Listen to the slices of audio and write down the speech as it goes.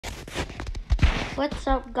What's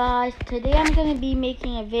up, guys? Today I'm gonna be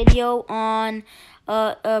making a video on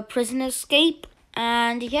prison escape,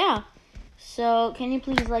 and yeah. So can you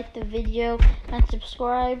please like the video and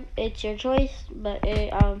subscribe? It's your choice, but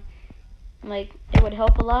it would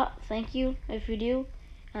help a lot. Thank you if you do,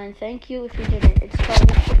 and thank you if you didn't. It's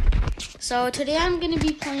probably so. Today I'm gonna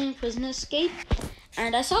be playing prison escape,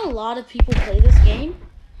 and I saw a lot of people play this game,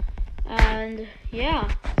 and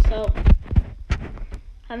yeah. So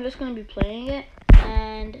I'm just gonna be playing it.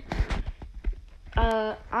 And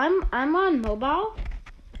I'm on mobile,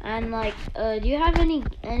 and do you have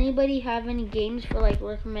anybody have any games for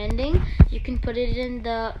recommending? You can put it in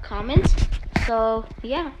the comments. So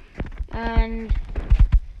yeah, and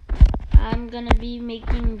I'm gonna be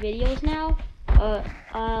making videos now.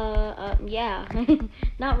 Yeah,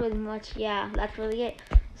 not really much. Yeah, that's really it.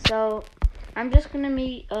 So I'm just gonna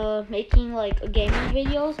be making gaming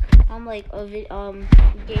videos on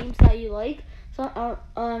games that you like. So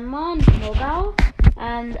I'm on mobile,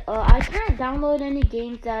 and I can't download any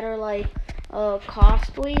games that are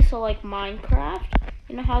costly. So Minecraft,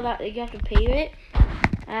 you know how that you have to pay it,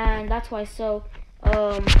 and that's why. So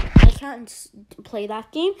I can't play that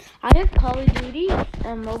game. I have Call of Duty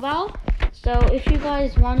on mobile. So if you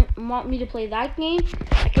guys want me to play that game,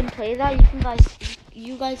 I can play that.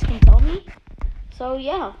 You guys can tell me. So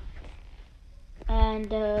yeah.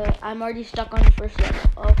 And I'm already stuck on the first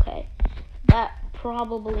level. Okay. That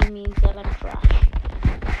probably means that I'm trash.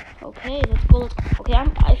 Okay, let's go. Okay,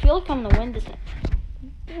 I feel like I'm gonna win this.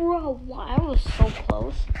 Bro, wow, I was so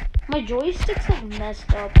close. My joystick's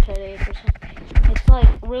messed up today for some.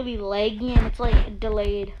 It's really laggy and it's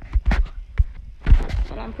delayed.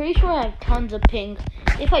 And I'm pretty sure I have tons of ping.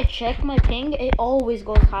 If I check my ping, it always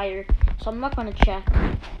goes higher. So I'm not gonna check.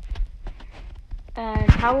 And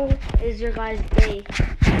how is your guys' day?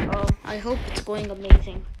 I hope it's going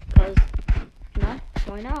amazing. Cause,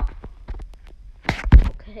 why not?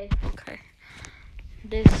 Okay.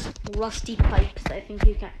 There's rusty pipes I think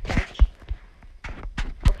you can't touch.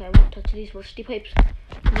 Okay, I won't touch these rusty pipes.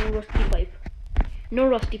 No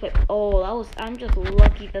rusty pipe. Oh, I'm just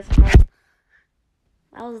lucky this time.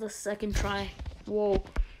 That was the second try. Whoa,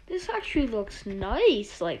 this actually looks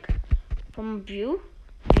nice. From view,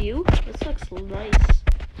 this looks nice.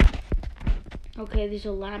 Okay, there's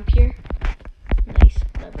a lamp here. Nice,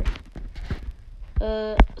 whatever.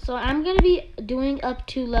 So I'm gonna be doing up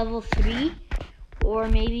to level 3, or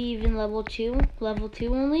maybe even level 2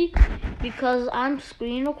 only, because I'm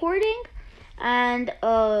screen recording, and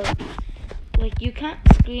you can't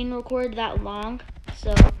screen record that long.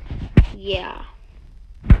 So yeah.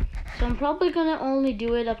 So I'm probably gonna only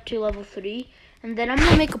do it up to level 3, and then I'm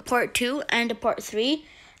gonna make a part 2 and a part 3,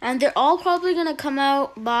 and they're all probably gonna come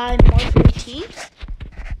out by March 18th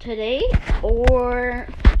today, or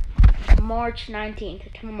March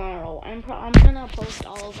 19th tomorrow. I'm gonna post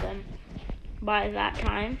all of them by that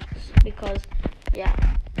time, because yeah.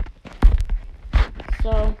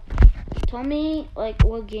 So tell me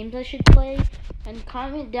what games I should play, and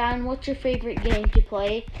comment down what's your favorite game to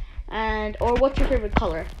play, or what's your favorite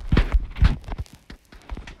color.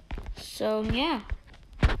 So yeah.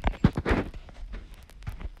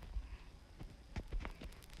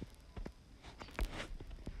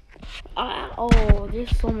 Oh,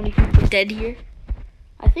 there's so many people dead here.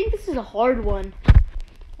 I think this is a hard one.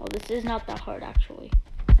 Oh, this is not that hard actually.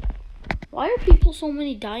 Why are people so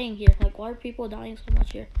many dying here? Why are people dying so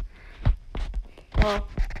much here? Well,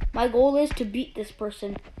 my goal is to beat this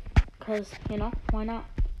person, cause why not?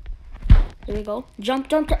 There we go.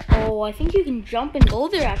 Jump. Oh, I think you can jump and go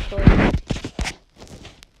there actually.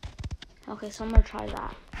 Okay, so I'm gonna try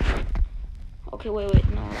that. Okay, wait.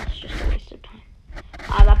 No, that's just a waste of time.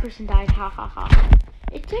 That person died. Ha.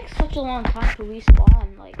 It takes such a long time to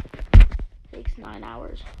respawn. It takes 9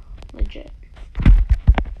 hours. Legit.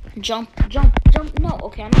 Jump. No,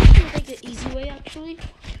 okay, I'm just gonna take the easy way actually.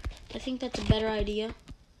 I think that's a better idea.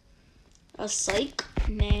 A psych?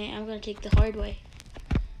 Nah, I'm gonna take the hard way.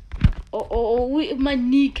 Oh, my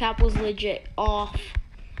kneecap was legit off.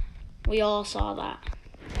 We all saw that.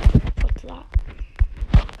 What's that?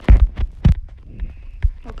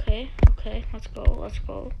 Okay, let's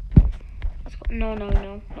go.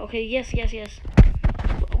 No. Okay, yes.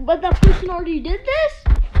 But that person already did this?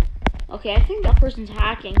 Okay, I think that person's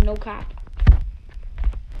hacking, no cap.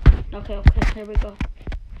 Okay, here we go.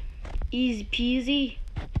 Easy peasy.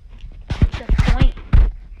 Checkpoint.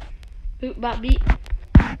 Boop, bop, beat.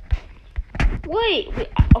 Wait,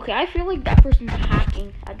 okay, I feel like that person's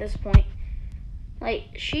hacking at this point.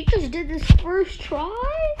 She just did this first try?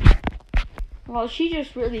 Well, she's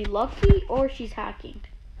just really lucky, or she's hacking.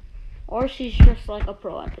 Or she's just a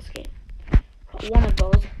pro at this game. one of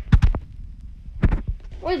those.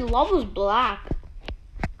 Wait, the lava's black,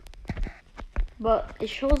 but it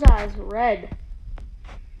shows as red.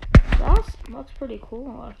 That's pretty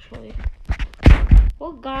cool, actually.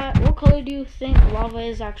 What color do you think lava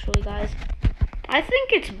is actually, guys? I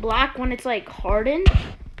think it's black when it's like hardened,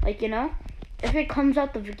 like, you know. If it comes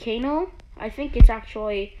out the volcano, I think it's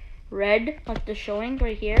actually red, like the showing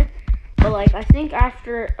right here. But like, I think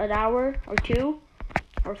after an hour or 2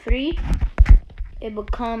 or 3, it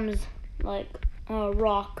becomes like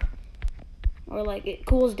rock, or like it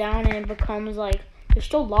cools down and it becomes like, there's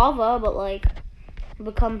still lava, but like it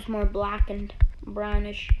becomes more black and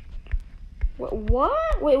brownish.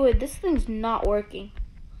 What? Wait, this thing's not working.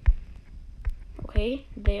 Okay,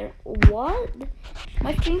 there. What?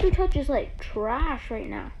 My finger touch is like trash right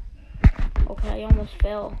now. Okay, I almost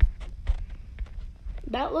fell.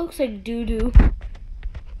 That looks like doo-doo.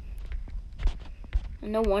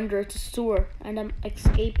 No wonder, it's a sewer and I'm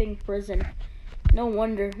escaping prison. No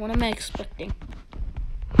wonder. What am I expecting?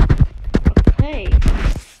 Okay.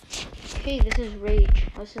 Okay, this is rage.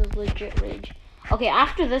 This is legit rage. Okay,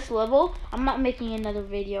 after this level, I'm not making another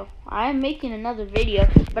video. I am making another video,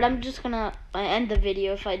 but I'm just gonna end the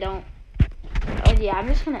video if I don't. Oh yeah, I'm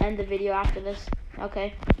just gonna end the video after this.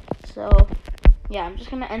 Okay, so yeah, I'm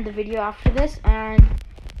just gonna end the video after this and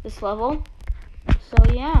this level.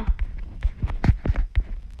 So yeah,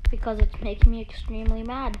 because it's making me extremely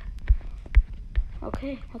mad.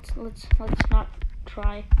 Okay, let's not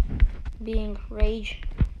try being rage,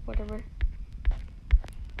 whatever.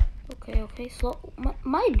 Okay, slow.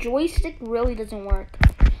 My joystick really doesn't work.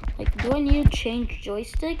 Like, do I need to change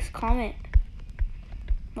joysticks? Comment.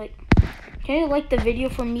 Like, can you like the video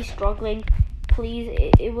from me struggling? Please,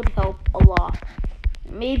 it would help a lot.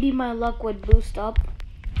 Maybe my luck would boost up.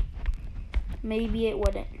 Maybe it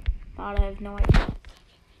wouldn't. I have no idea.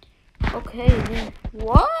 Okay, then.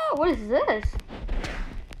 What? What is this?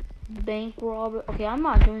 Bank robber. Okay, I'm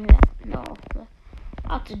not doing that. No.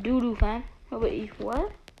 That's a doo-doo, fam. Oh, wait,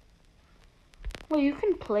 what? Wait, you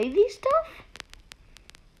can play these stuff?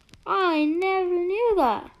 I never knew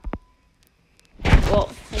that.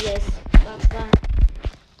 Well, I guess that's that.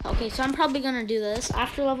 Okay, so I'm probably gonna do this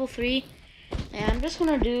after level 3, and I'm just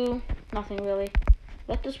gonna do nothing really.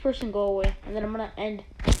 Let this person go away, and then I'm gonna end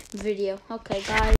the video. Okay, guys.